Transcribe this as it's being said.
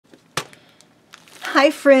Hi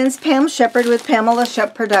friends, Pam Shepherd with Pamela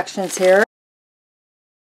Shep Productions here.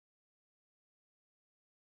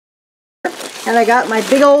 And I got my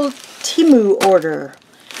big old Temu order.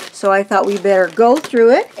 So I thought we better go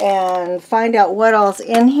through it and find out what all's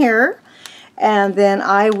in here. And then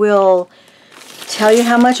I will tell you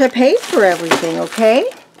how much I paid for everything, okay?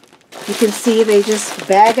 You can see they just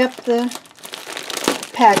bag up the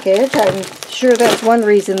package. I'm sure that's one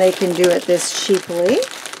reason they can do it this cheaply.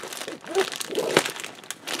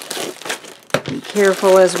 Be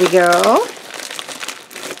careful as we go.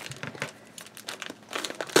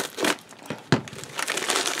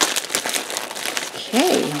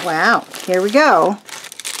 Okay, wow, here we go.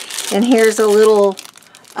 And here's a little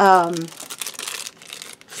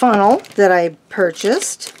funnel that I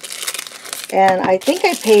purchased. And I think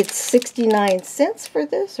I paid 69 cents for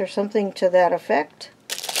this or something to that effect.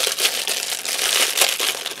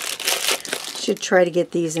 Should try to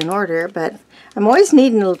get these in order, but I'm always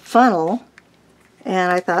needing a funnel.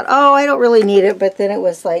 And I thought, oh, I don't really need it, but then it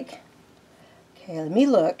was like, okay, let me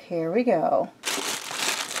look. Here we go.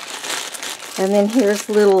 And then here's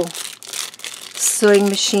a little sewing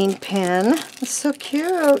machine pen. It's so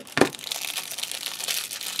cute.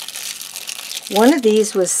 One of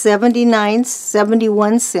these was 71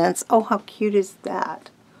 cents. Oh, how cute is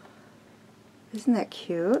that? Isn't that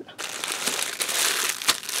cute?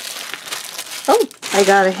 Oh, I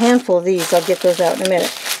got a handful of these. I'll get those out in a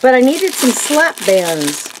minute. But I needed some slap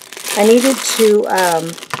bands. I needed to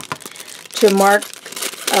mark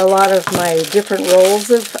a lot of my different rolls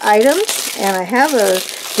of items. And I have a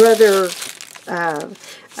brother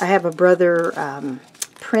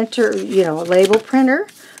printer, you know, label printer.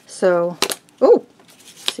 So, oh,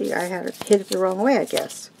 see, I had it hit it the wrong way, I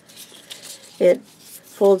guess. It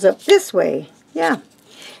folds up this way, yeah.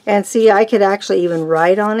 And see, I could actually even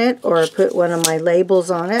write on it or put one of my labels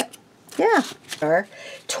on it. Yeah,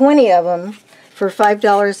 20 of them for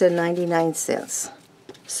 $5.99.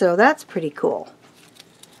 So that's pretty cool.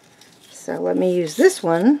 So let me use this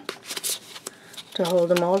one to hold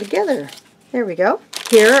them all together. There we go.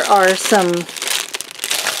 Here are some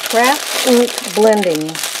craft ink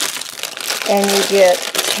blending. And you get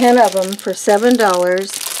 10 of them for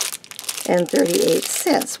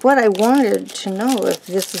 $7.38. What I wanted to know if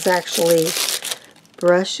this is actually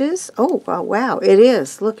brushes. Oh, wow, it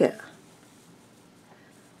is. Look at.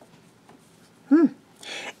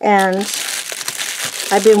 And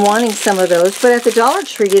I've been wanting some of those, but at the Dollar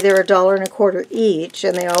Tree they're $1.25 each,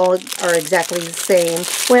 and they all are exactly the same.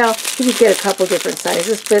 Well, you can get a couple different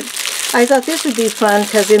sizes, but I thought this would be fun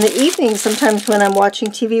because in the evening, sometimes when I'm watching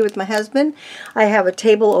TV with my husband, I have a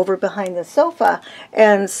table over behind the sofa,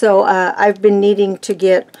 and so I've been needing to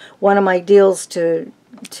get one of my deals to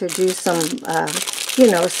do some, you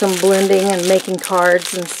know, some blending and making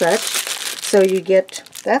cards and such. So you get,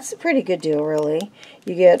 that's a pretty good deal, really.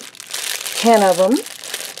 You get 10 of them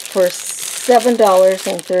for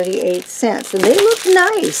 $7.38, and they look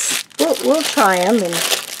nice. We'll try them and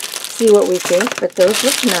see what we think, but those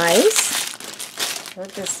look nice.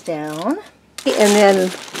 Put this down. And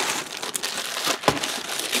then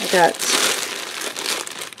I got,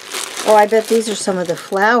 oh, I bet these are some of the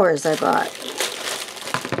flowers I bought.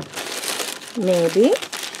 Maybe.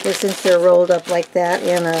 But since they're rolled up like that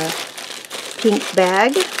in a pink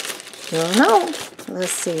bag, don't know.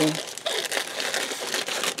 Let's see.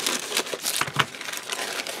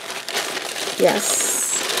 Yes.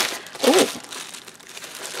 Oh.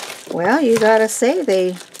 Well, you gotta say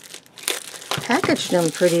they packaged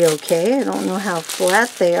them pretty okay. I don't know how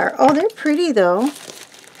flat they are. Oh, they're pretty though.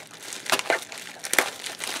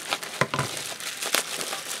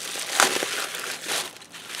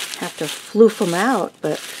 Have to floof them out,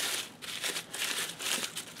 but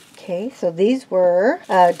okay. So these were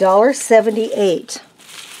 $1.78.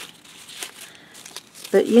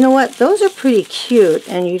 But you know what? Those are pretty cute,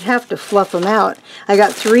 and you'd have to fluff them out. I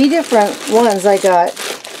got 3 different ones. I got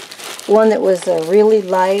one that was really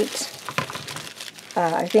light.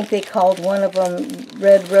 I think they called one of them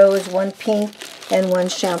red rose, one pink, and one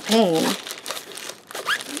champagne.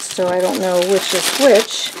 So I don't know which is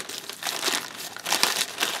which.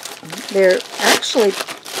 They're actually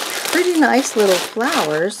pretty nice little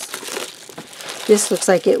flowers. This looks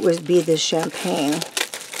like it would be the champagne.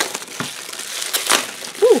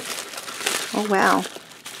 Ooh. Oh, wow.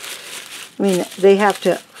 I mean, they have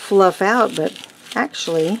to fluff out, but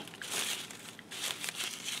actually,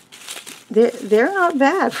 they're not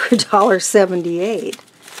bad for $1.78.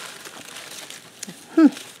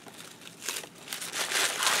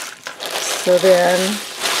 So then,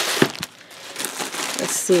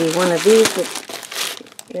 let's see, one of these,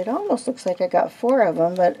 it almost looks like I got 4 of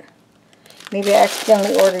them, but Maybe I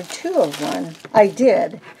accidentally ordered 2 of one. I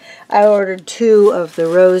did. I ordered 2 of the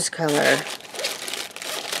rose color.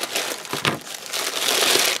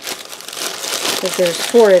 Because there's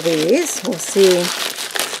 4 of these. We'll see.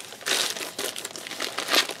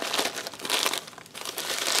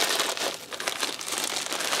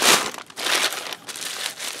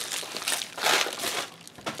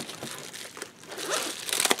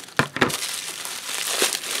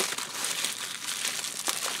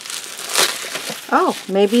 Oh,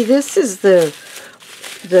 maybe this is the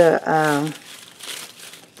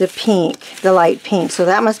pink, the light pink. So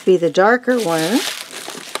that must be the darker one.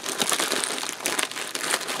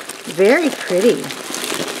 Very pretty.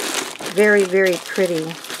 Very, very pretty.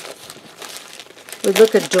 Would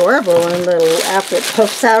look adorable in little, after it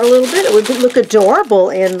puffs out a little bit, it would look adorable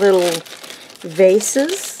in little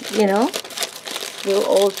vases, you know, little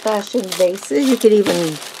old-fashioned vases. You could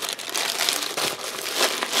even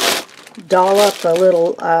doll up a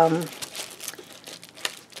little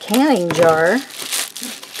canning jar.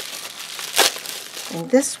 And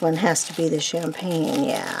this one has to be the champagne,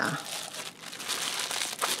 yeah.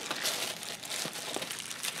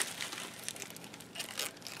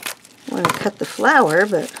 I want to cut the flower,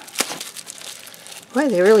 but boy,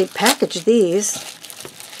 they really package these.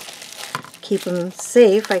 Keep them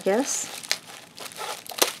safe, I guess.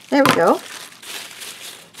 There we go.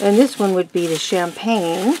 And this one would be the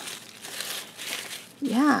champagne.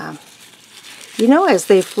 Yeah. You know, as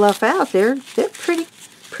they fluff out, they're pretty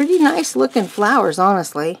nice looking flowers,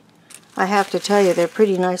 honestly. I have to tell you, they're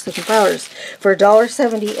pretty nice looking flowers. For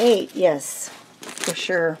 $1.78, yes, for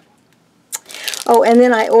sure. Oh, and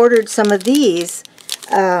then I ordered some of these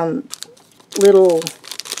little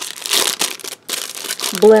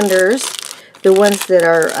blenders, the ones that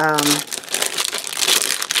are,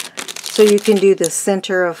 so you can do the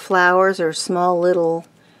center of flowers or small little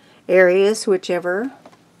areas, whichever.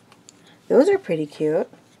 Those are pretty cute.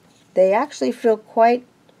 They actually feel quite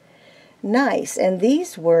nice. And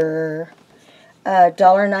these were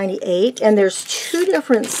 $1.98, and there's 2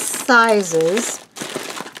 different sizes.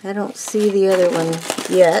 I don't see the other one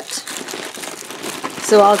yet,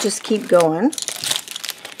 so I'll just keep going.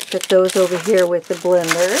 Put those over here with the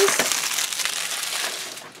blenders.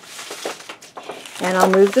 And I'll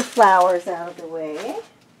move the flowers out of the way.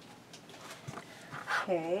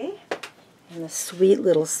 Okay. And the sweet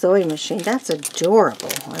little sewing machine. That's adorable.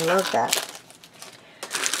 I love that.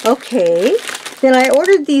 Okay. Then I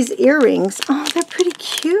ordered these earrings. Oh, they're pretty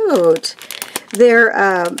cute. They're,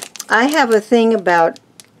 I have a thing about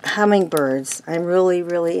hummingbirds. I'm really,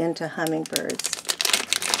 really into hummingbirds.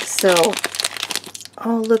 So,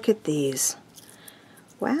 oh, look at these.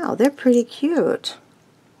 Wow, they're pretty cute.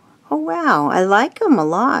 Oh, wow. I like them a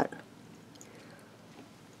lot.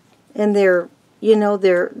 And they're, you know,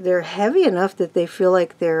 they're heavy enough that they feel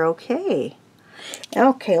like they're okay.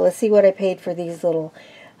 Okay, let's see what I paid for these little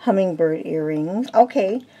hummingbird earrings.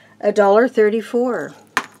 Okay, $1.34.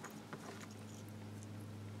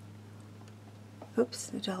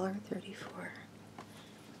 Oops, $1.34.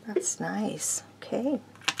 That's nice. Okay.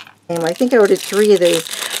 And I think I ordered 3 of these.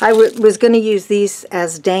 I was going to use these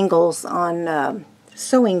as dangles on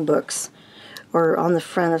sewing books, or on the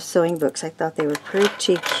front of sewing books. I thought they were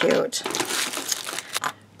pretty cute.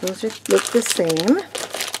 Those look the same.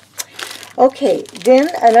 Okay, then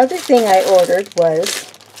another thing I ordered was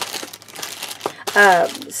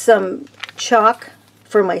some chalk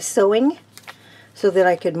for my sewing, so that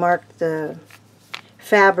I could mark the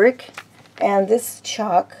fabric. And this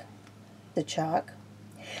chalk,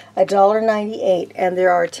 $1.98, and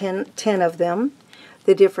there are 10 of them,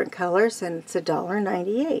 the different colors, and it's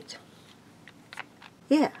 $1.98.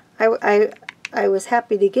 Yeah, I was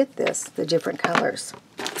happy to get this, the different colors.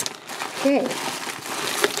 Okay,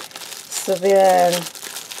 so then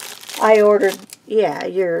I ordered, yeah,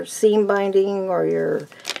 your seam binding or your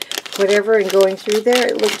whatever, and going through there,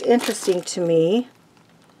 it looked interesting to me.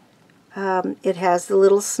 It has the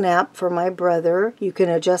little snap for my brother. You can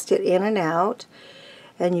adjust it in and out,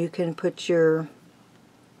 and you can put your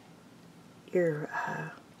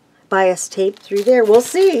bias tape through there. We'll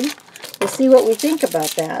see. We'll see what we think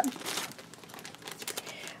about that.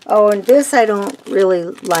 Oh, and this I don't really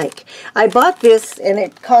like. I bought this, and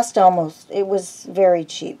it cost almost, it was very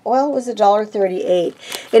cheap. Well, it was $1.38,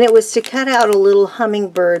 and it was to cut out a little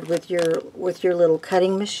hummingbird with your little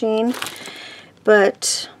cutting machine.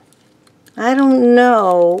 But I don't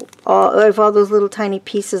know if all those little tiny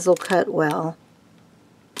pieces will cut well.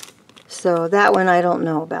 So that one I don't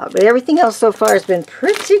know about. But everything else so far has been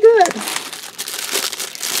pretty good.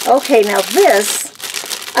 Okay, now this,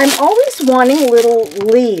 I'm always wanting little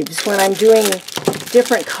leaves when I'm doing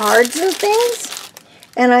different cards and things.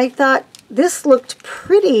 And I thought this looked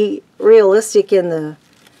pretty realistic in the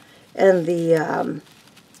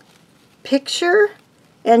picture.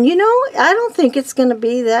 And you know, I don't think it's going to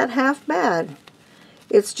be that half bad.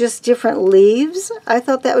 It's just different leaves. I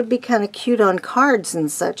thought that would be kind of cute on cards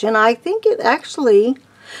and such. And I think it actually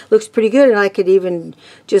looks pretty good. And I could even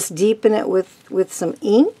just deepen it with some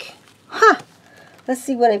ink. Huh. Let's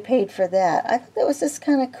see what I paid for that. I thought that was just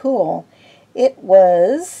kind of cool. It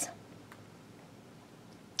was,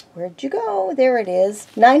 where'd you go? There it is,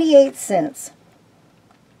 98 cents.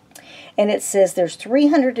 And it says there's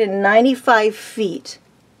 395 feet.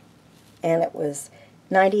 And it was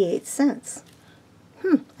 98 cents.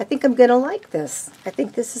 I think I'm going to like this. I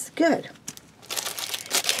think this is good.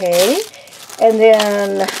 Okay. And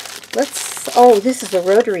then this is a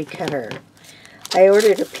rotary cutter. I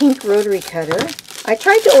ordered a pink rotary cutter. I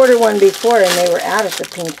tried to order one before and they were out of the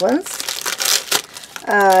pink ones.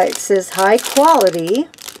 It says high quality,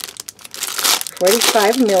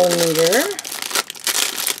 45 millimeter.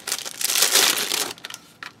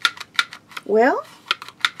 Well,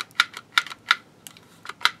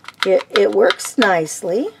 it works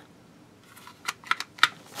nicely.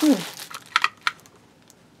 Piece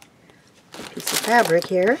of fabric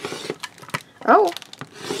here. Oh,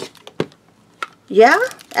 yeah,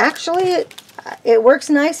 actually it works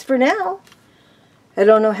nice for now. I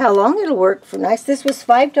don't know how long it'll work for nice. This was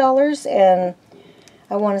 $5 and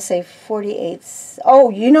I want to say 48.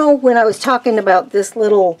 Oh, you know, when I was talking about this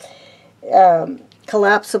little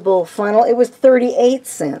collapsible funnel, it was 38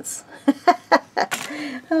 cents.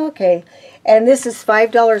 Okay, and this is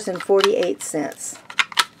 $5.48.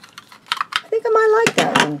 I think I might like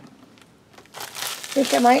that one. I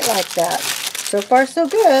think I might like that. So far, so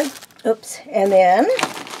good. Oops, and then,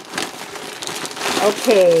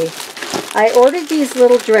 okay, I ordered these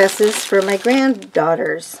little dresses for my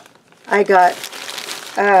granddaughters. I got,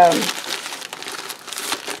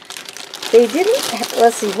 they didn't,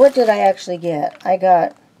 let's see, what did I actually get?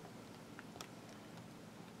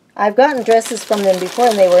 I've gotten dresses from them before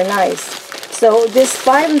and they were nice. So this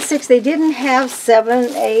 5 and 6, they didn't have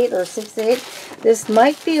 7, 8, or 6, 8. This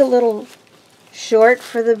might be a little short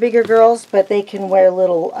for the bigger girls, but they can wear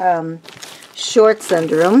little shorts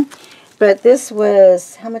under them. But this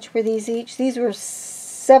was, how much were these each? These were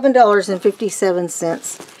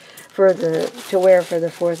 $7.57 to wear for the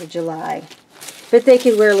 4th of July. But they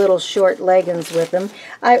could wear little short leggings with them.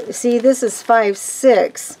 See, this is 5,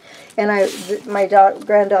 6. And my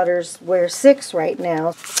granddaughters wear 6 right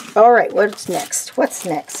now. All right, what's next? What's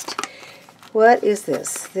next? What is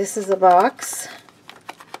this? This is a box.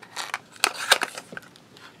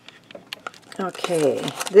 Okay,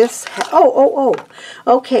 this.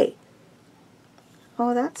 Okay.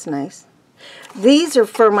 Oh, that's nice. These are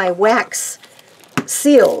for my wax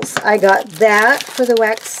seals. I got that for the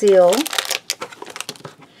wax seal.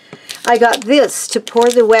 I got this to pour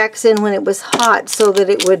the wax in when it was hot so that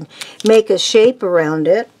it would make a shape around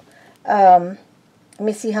it. Let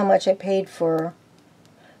me see how much I paid for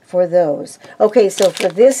those. Okay, so for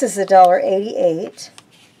this is $1.88.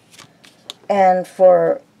 And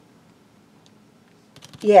for,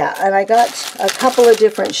 yeah, and I got a couple of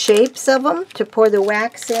different shapes of them to pour the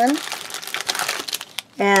wax in.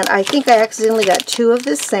 And I think I accidentally got 2 of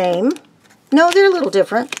the same. No, they're a little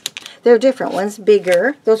different. They're different ones,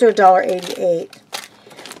 bigger. Those are $1.88.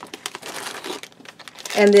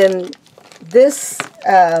 And then this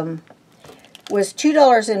was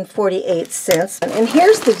 $2.48. And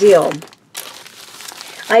here's the deal.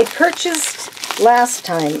 I purchased, last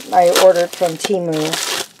time I ordered from Temu,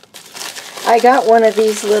 I got one of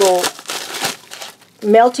these little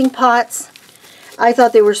melting pots. I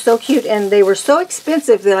thought they were so cute, and they were so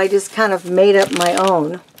expensive that I just kind of made up my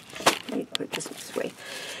own. Let me put this way.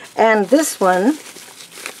 And this one,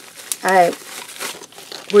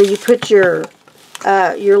 where you put your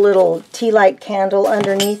little tea light candle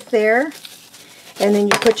underneath there, and then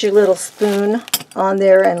you put your little spoon on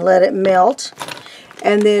there and let it melt,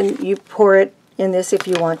 and then you pour it in this if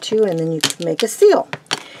you want to, and then you can make a seal.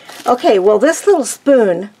 Okay, well, this little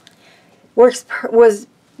spoon was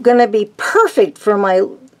going to be perfect for my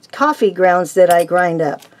coffee grounds that I grind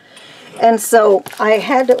up. And so I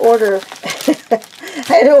had to order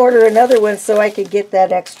another one so I could get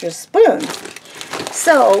that extra spoon.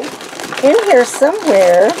 So in here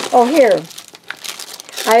somewhere, oh here,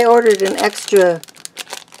 I ordered an extra,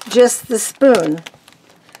 just the spoon.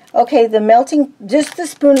 Okay, just the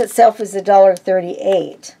spoon itself is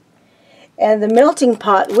 $1.38. And the melting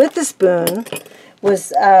pot with the spoon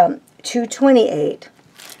was $2.28.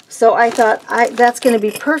 So I thought that's going to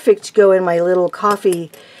be perfect to go in my little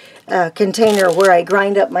coffee container where I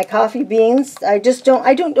grind up my coffee beans. I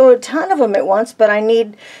don't do a ton of them at once, but I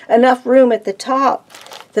need enough room at the top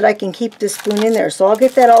that I can keep this spoon in there. So I'll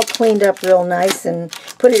get that all cleaned up real nice and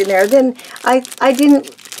put it in there. Then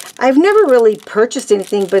I've never really purchased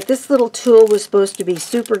anything, but this little tool was supposed to be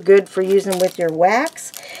super good for using with your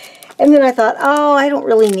wax. And then I thought, oh, I don't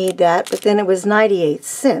really need that. But then it was 98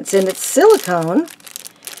 cents, and it's silicone.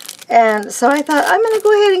 And so I thought, I'm going to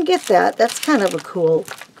go ahead and get that. That's kind of a cool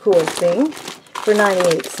thing for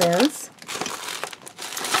 98 cents.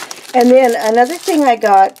 And then another thing I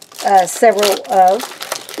got several of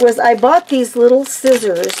was I bought these little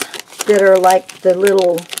scissors that are like the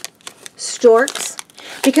little storks,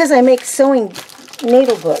 because I make sewing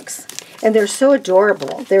needle books, and they're so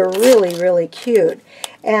adorable. They're really, really cute.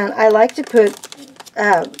 And I like to put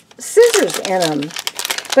scissors in them,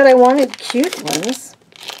 but I wanted cute ones.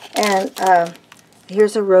 And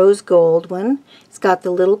here's a rose gold one. It's got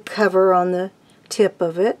the little cover on the tip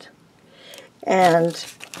of it. And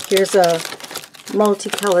here's a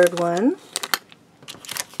multicolored one.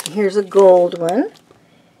 Here's a gold one.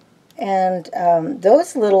 And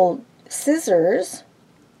those little scissors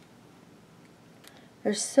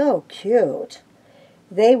are so cute.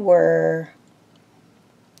 They were,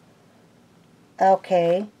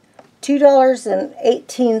 okay,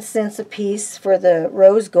 $2.18 a piece for the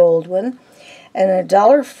rose gold one, and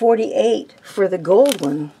 $1.48 for the gold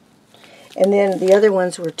one. And then the other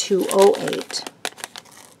ones were $2.08.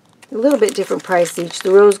 A little bit different price each.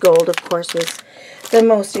 The rose gold, of course, was the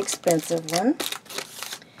most expensive one.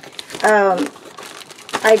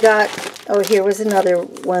 I got, oh, here was another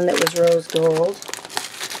one that was rose gold.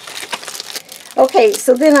 Okay,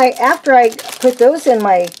 so then after I put those in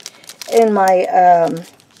my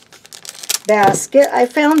basket, I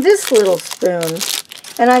found this little spoon.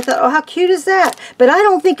 And I thought, oh, how cute is that? But I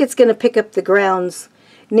don't think it's going to pick up the grounds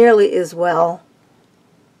nearly as well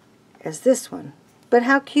as this one. But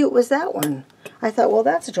how cute was that one? I thought, well,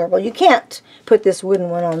 that's adorable. You can't put this wooden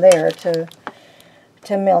one on there to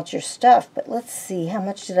melt your stuff. But let's see, how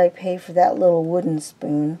much did I pay for that little wooden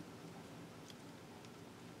spoon?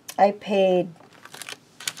 I paid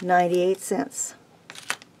 98 cents.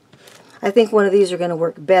 I think one of these are going to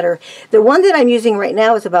work better. The one that I'm using right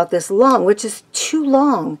now is about this long, which is too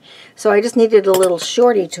long. So I just needed a little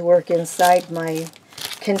shorty to work inside my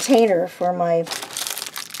container for my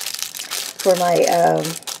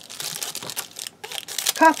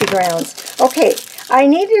coffee grounds. Okay, I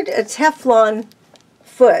needed a Teflon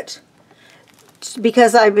foot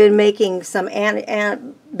because I've been making some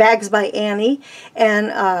bags by Annie,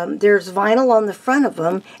 and there's vinyl on the front of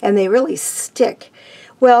them, and they really stick.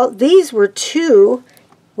 Well, these were two,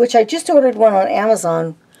 which I just ordered one on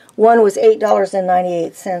Amazon. One was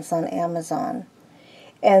 $8.98 on Amazon.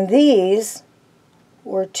 And these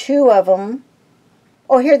were two of them.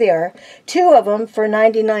 Oh, here they are. Two of them for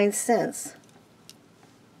 99 cents.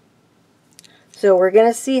 So we're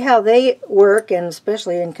going to see how they work, and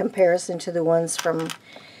especially in comparison to the ones from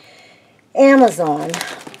Amazon.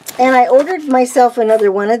 And I ordered myself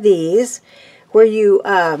another one of these where you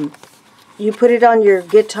put it on your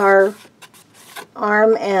guitar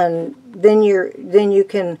arm, and then you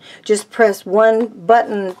can just press one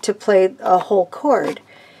button to play a whole chord.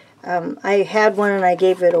 I had one and I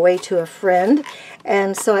gave it away to a friend,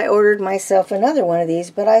 and so I ordered myself another one of these.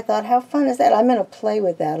 But I thought, how fun is that? I'm going to play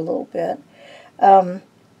with that a little bit. And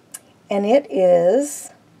it is,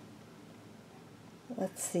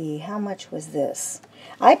 let's see, how much was this?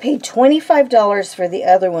 I paid $25 for the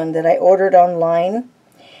other one that I ordered online.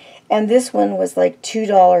 And this one was like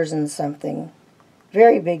 $2 and something.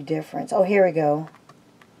 Very big difference. Oh, here we go.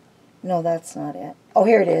 No, that's not it. Oh,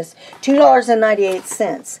 here it is.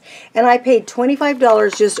 $2.98. And I paid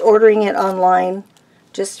 $25 just ordering it online,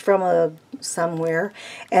 just from somewhere.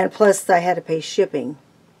 And plus I had to pay shipping.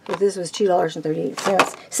 So this was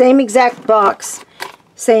 $2.38. Same exact box.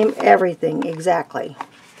 Same everything, exactly.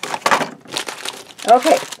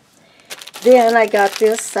 Okay. Then I got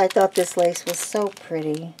this. I thought this lace was so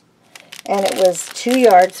pretty. And it was 2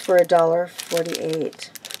 yards for $1.48.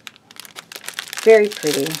 Very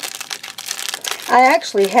pretty. I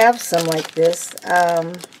actually have some like this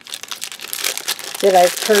that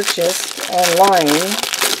I've purchased online.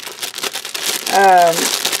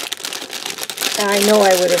 I know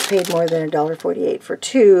I would have paid more than $1.48 for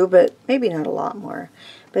two, but maybe not a lot more.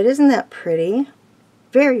 But isn't that pretty?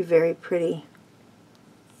 Very, very pretty.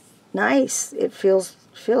 Nice. It feels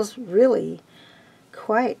really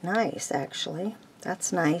quite nice, actually.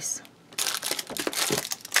 That's nice.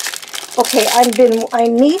 Okay, I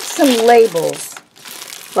need some labels,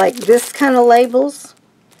 like this kind of labels.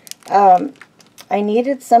 I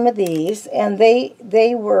needed some of these, and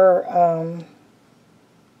they were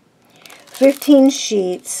 15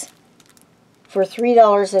 sheets for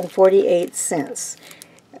 $3.48.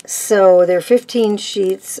 So they're 15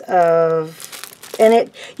 sheets of,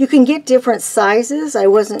 and you can get different sizes. I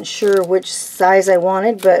wasn't sure which size I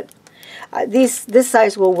wanted, but this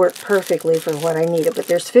size will work perfectly for what I needed. But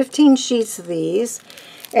there's 15 sheets of these,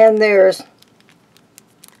 and there's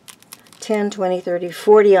 10, 20, 30,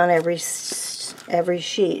 40 on every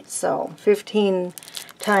sheet. So 15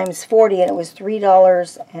 times 40, and it was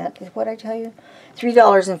 $3 and what did I tell you?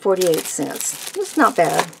 $3.48. It's not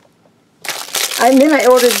bad. And then I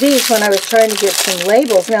ordered these when I was trying to get some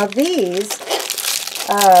labels. Now these,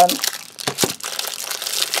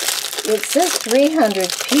 it says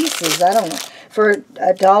 300 pieces. I don't know, for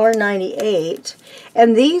 $1.98.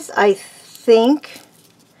 And these, I think,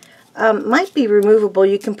 might be removable.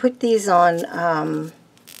 You can put these on.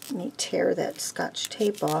 Let me tear that Scotch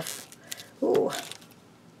tape off. Ooh.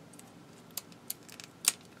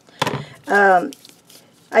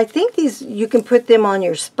 I think these, you can put them on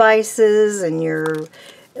your spices and your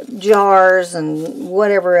jars and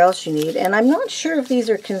whatever else you need. And I'm not sure if these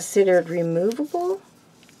are considered removable.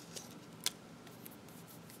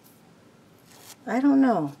 I don't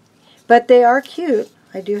know. But they are cute.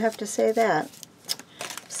 I do have to say that.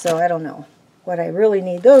 So I don't know what I really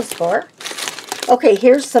need those for. Okay,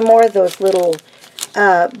 here's some more of those little,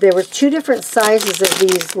 there were 2 different sizes of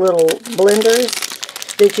these little blenders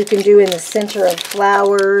that you can do in the center of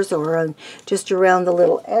flowers or on just around the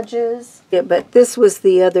little edges. Yeah, but this was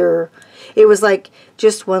the other, it was like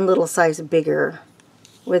just one little size bigger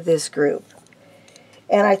with this group.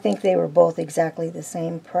 And I think they were both exactly the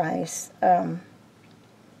same price. Yeah,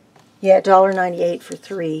 $1.98 for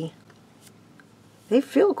 3. They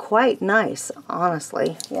feel quite nice,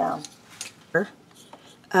 honestly. Yeah.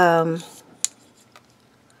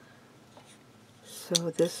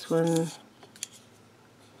 So this one,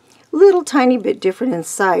 little tiny bit different in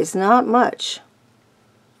size, not much.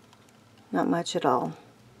 Not much at all.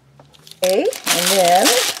 Okay, and then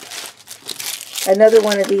another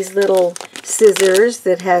one of these little scissors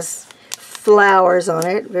that has flowers on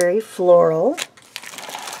it, very floral.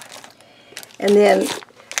 And then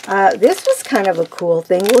this was kind of a cool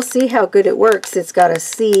thing. We'll see how good it works. It's got a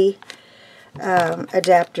C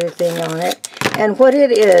adapter thing on it. And what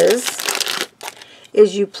it is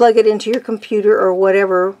you plug it into your computer or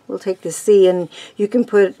whatever. We'll take the C, and you can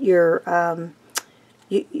put your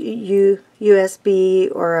USB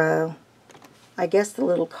or I guess the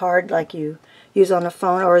little card like you use on a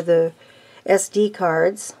phone, or the SD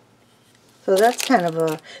cards. So that's kind of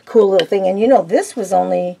a cool little thing. And you know, this was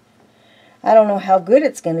only, I don't know how good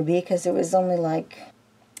it's going to be because it was only like,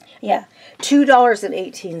 yeah,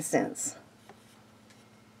 $2.18.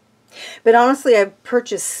 But honestly, I've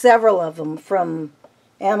purchased several of them from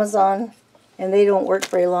Amazon, and they don't work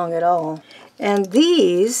very long at all. And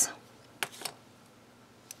these,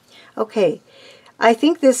 okay, I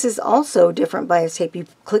think this is also different bias tape. You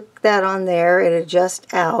click that on there, it adjusts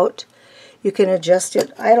out. You can adjust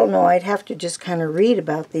it. I don't know, I'd have to just kind of read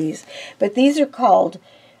about these. But these are called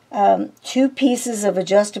 2 pieces of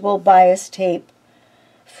adjustable bias tape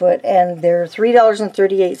foot, and they're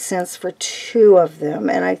 $3.38 for 2 of them.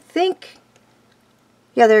 And I think,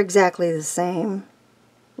 yeah, they're exactly the same.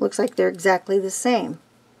 Looks like they're exactly the same.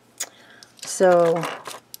 So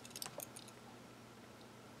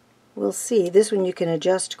we'll see. This one you can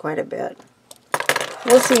adjust quite a bit.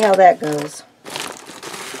 We'll see how that goes.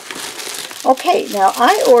 Okay, now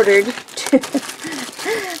I ordered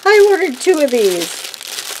I ordered 2 of these.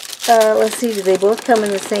 Let's see, do they both come in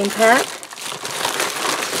the same pack?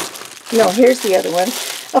 No, here's the other one.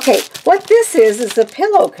 Okay, what this is a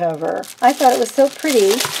pillow cover. I thought it was so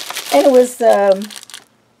pretty, and it was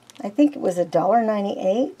I think it was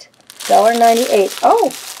 $1.98. $1.98.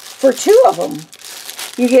 Oh, for 2 of them.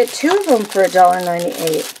 You get 2 of them for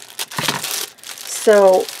 $1.98.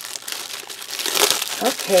 So,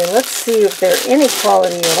 okay, let's see if they're any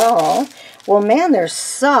quality at all. Well, man, they're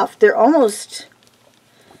soft. They're almost,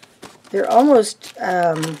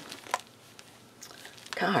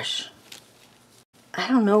 gosh, I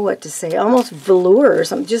don't know what to say. Almost velour or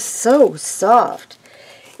something. Just so soft.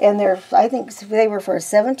 And they're, I think they were for a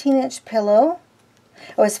 17-inch pillow.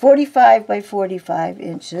 Oh, it's 45 by 45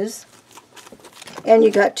 inches. And you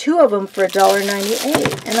got 2 of them for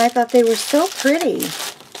 $1.98. And I thought they were so pretty.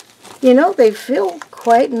 You know, they feel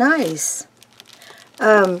quite nice.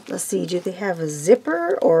 Let's see, do they have a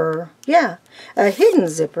zipper or, yeah, a hidden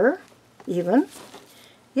zipper even.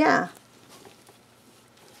 Yeah.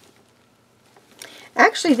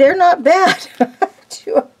 Actually, they're not bad.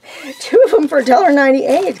 two of them for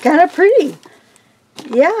 $1.98. Kind of pretty.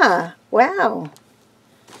 Yeah. Wow.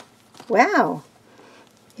 Wow.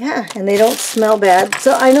 Yeah, and they don't smell bad.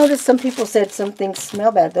 So I noticed some people said some things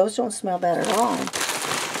smell bad. Those don't smell bad at all.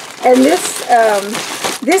 And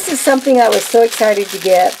this is something I was so excited to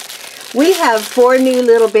get. We have 4 new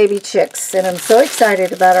little baby chicks, and I'm so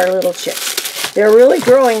excited about our little chicks. They're really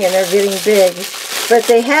growing and they're getting big. But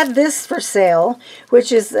they had this for sale,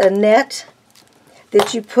 which is a net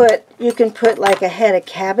that you can put like a head of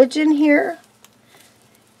cabbage in here,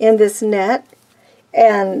 in this net,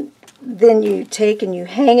 and then you take and you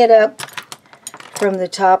hang it up from the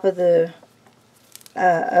top of the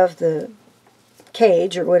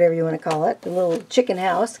cage, or whatever you want to call it, the little chicken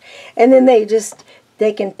house, and then they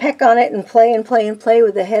can peck on it and play and play and play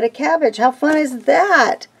with the head of cabbage. How fun is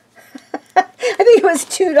that? I think it was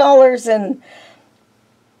 $2 and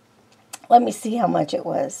let me see how much it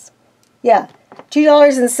was. Yeah,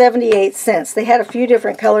 $2.78. They had a few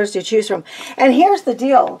different colors to choose from. And here's the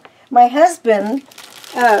deal. My husband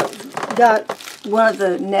got one of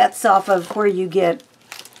the nets off of where you get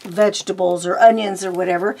vegetables or onions or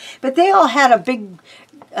whatever, but they all had a big,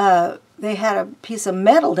 they had a piece of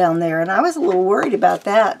metal down there, and I was a little worried about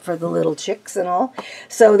that for the little chicks and all.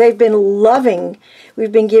 So they've been loving,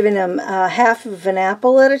 we've been giving them half of an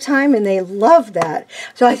apple at a time, and they love that.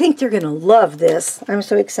 So I think they're going to love this. I'm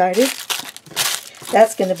so excited.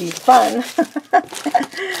 That's going to be fun.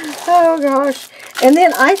 Oh gosh. And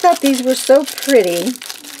then I thought these were so pretty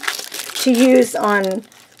to use on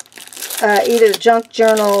either junk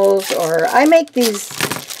journals, or I make these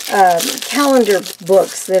calendar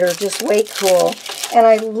books that are just way cool. And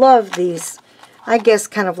I love these. I guess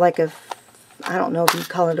kind of like a, I don't know if you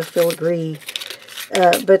call it a filigree,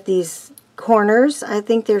 but these corners, I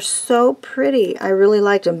think they're so pretty. I really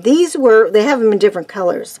liked them. These were, they have them in different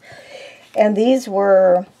colors. And these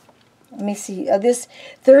were, let me see, this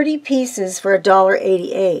 30 pieces for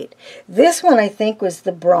 $1.88. This one I think was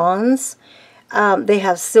the bronze. They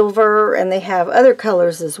have silver and they have other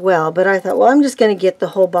colors as well. But I thought, well, I'm just going to get the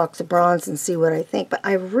whole box of bronze and see what I think. But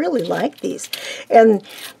I really like these. And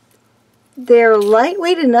they're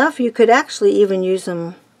lightweight enough, you could actually even use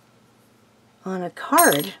them on a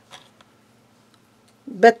card.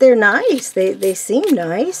 But they're nice. They seem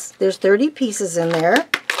nice. There's 30 pieces in there.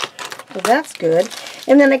 Well, that's good.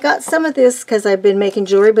 And then I got some of this because I've been making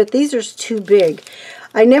jewelry, but these are too big.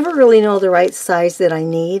 I never really know the right size that I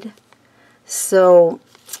need. So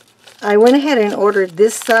I went ahead and ordered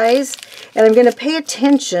this size, and I'm going to pay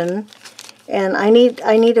attention, and I need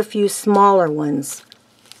a few smaller ones.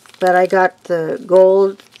 But I got the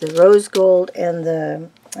gold, the rose gold, and the,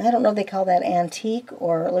 I don't know if they call that antique,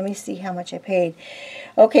 or let me see how much I paid.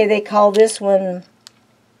 Okay, they call this one,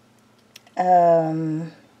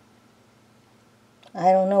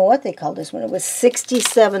 I don't know what they called this one. It was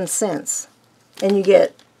 67 cents. And you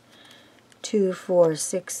get 2, 4,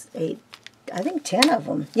 6, 8, I think 10 of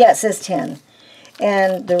them. Yeah, it says 10.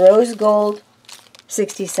 And the rose gold,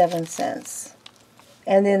 67 cents.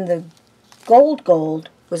 And then the gold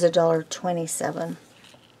was $1.27.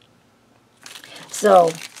 So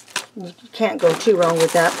you can't go too wrong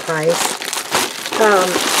with that price.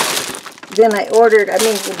 Then I ordered,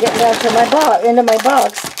 getting down to my box, into my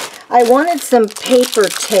box, I wanted some paper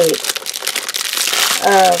tape.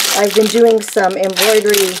 I've been doing some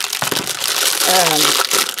embroidery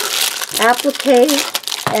applique,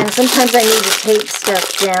 and sometimes I need to tape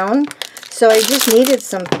stuff down. So I just needed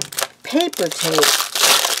some paper tape.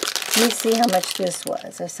 Let me see how much this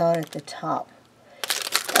was. I saw it at the top.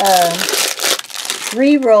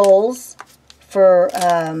 3 rolls for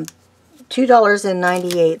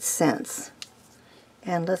 $2.98.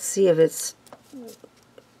 And let's see if it's...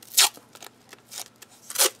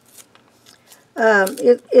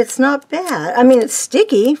 it's not bad. I mean, it's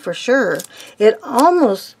sticky for sure. It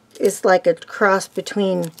almost is like a cross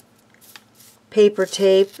between paper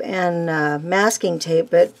tape and masking tape,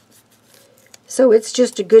 but so it's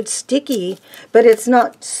just a good sticky, but it's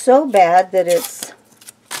not so bad that it's,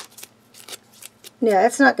 yeah,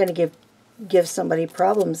 it's not going to give somebody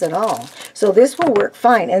problems at all. So this will work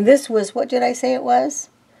fine. And this was, what did I say it was?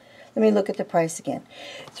 Let me look at the price again.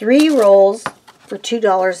 3 rolls for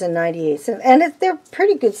 $2.98. And they're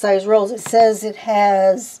pretty good size rolls. It says it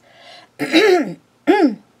has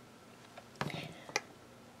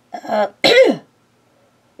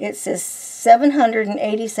it says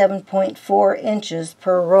 787.4 inches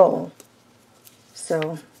per roll.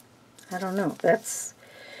 So I don't know. That's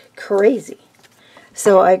crazy.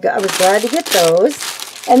 So I was glad to get those.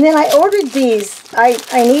 And then I ordered these. I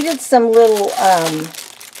needed some little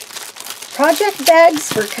project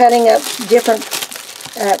bags for cutting up different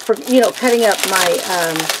for, you know, cutting up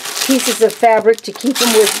my pieces of fabric to keep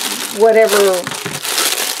them with whatever,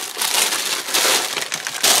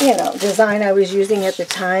 you know, design I was using at the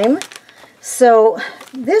time. So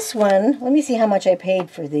this one, let me see how much I paid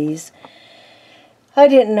for these. I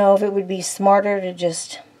didn't know if it would be smarter to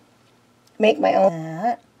just make my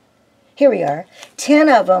own. Here we are, 10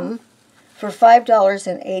 of them for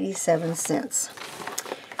 $5.87.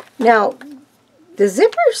 Now, the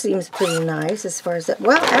zipper seems pretty nice as far as that.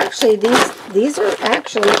 Well, actually, these are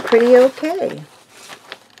actually pretty okay.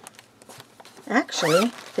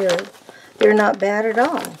 Actually, they're not bad at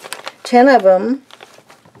all. 10 of them.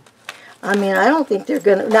 I mean, I don't think they're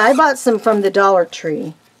gonna. Now, I bought some from the Dollar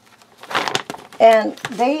Tree, and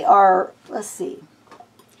they are. Let's see.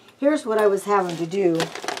 Here's what I was having to do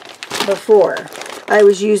before. I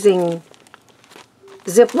was using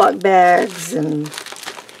Ziploc bags, and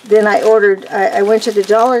then I ordered, I went to the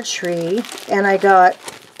Dollar Tree, and I got,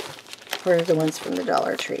 where are the ones from the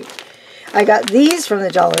Dollar Tree? I got these from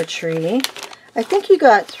the Dollar Tree. I think you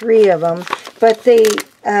got 3 of them, but they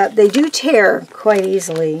do tear quite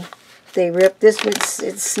easily. They rip. This one,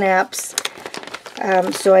 it snaps.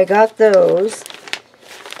 So I got those,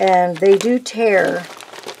 and they do tear.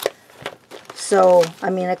 So, I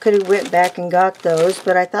mean, I could have went back and got those,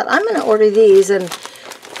 but I thought, I'm going to order these, and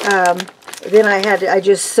then I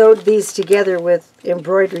just sewed these together with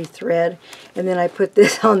embroidery thread, and then I put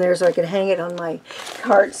this on there so I could hang it on my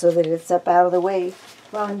cart so that it's up out of the way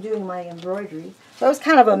while I'm doing my embroidery. So it was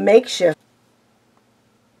kind of a makeshift.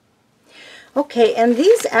 Okay, and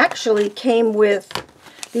these actually came with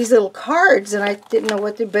these little cards, and I didn't know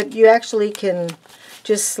what they, but you actually can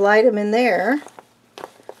just slide them in there.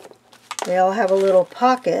 They all have a little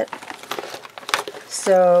pocket.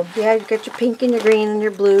 So, yeah, you got your pink and your green and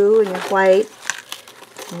your blue and your white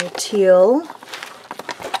and your teal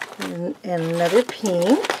and another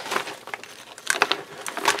pink.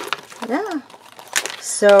 Yeah.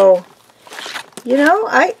 So, you know,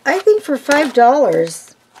 I think for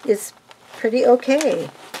 $5 it's pretty okay.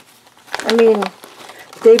 I mean,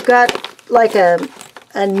 they've got like a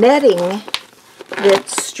netting that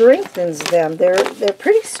strengthens them. They're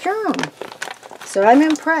pretty strong. So I'm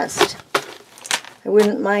impressed. I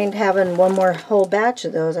wouldn't mind having one more whole batch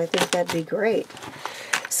of those. I think that'd be great.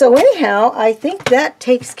 So anyhow, I think that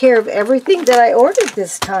takes care of everything that I ordered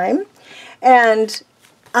this time. And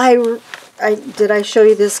did I show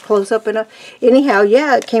you this close up enough? Anyhow,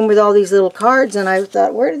 yeah, it came with all these little cards, and I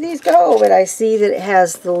thought, where did these go? But I see that it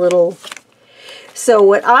has the little. So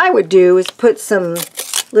what I would do is put some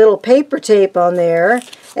little paper tape on there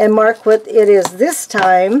and mark what it is this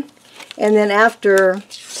time, and then after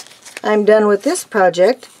I'm done with this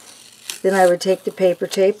project, then I would take the paper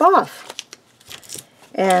tape off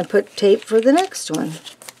and put tape for the next one.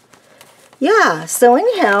 Yeah, so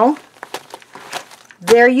anyhow,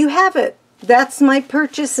 there you have it. That's my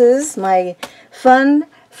purchases, my fun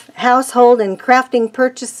household and crafting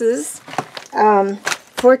purchases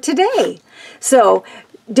for today. So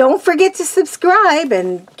don't forget to subscribe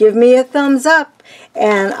and give me a thumbs up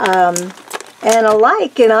and a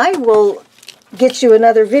like, and I will get you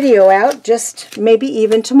another video out, just maybe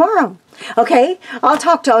even tomorrow. Okay? I'll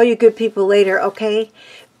talk to all you good people later, okay?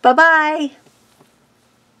 Bye-bye.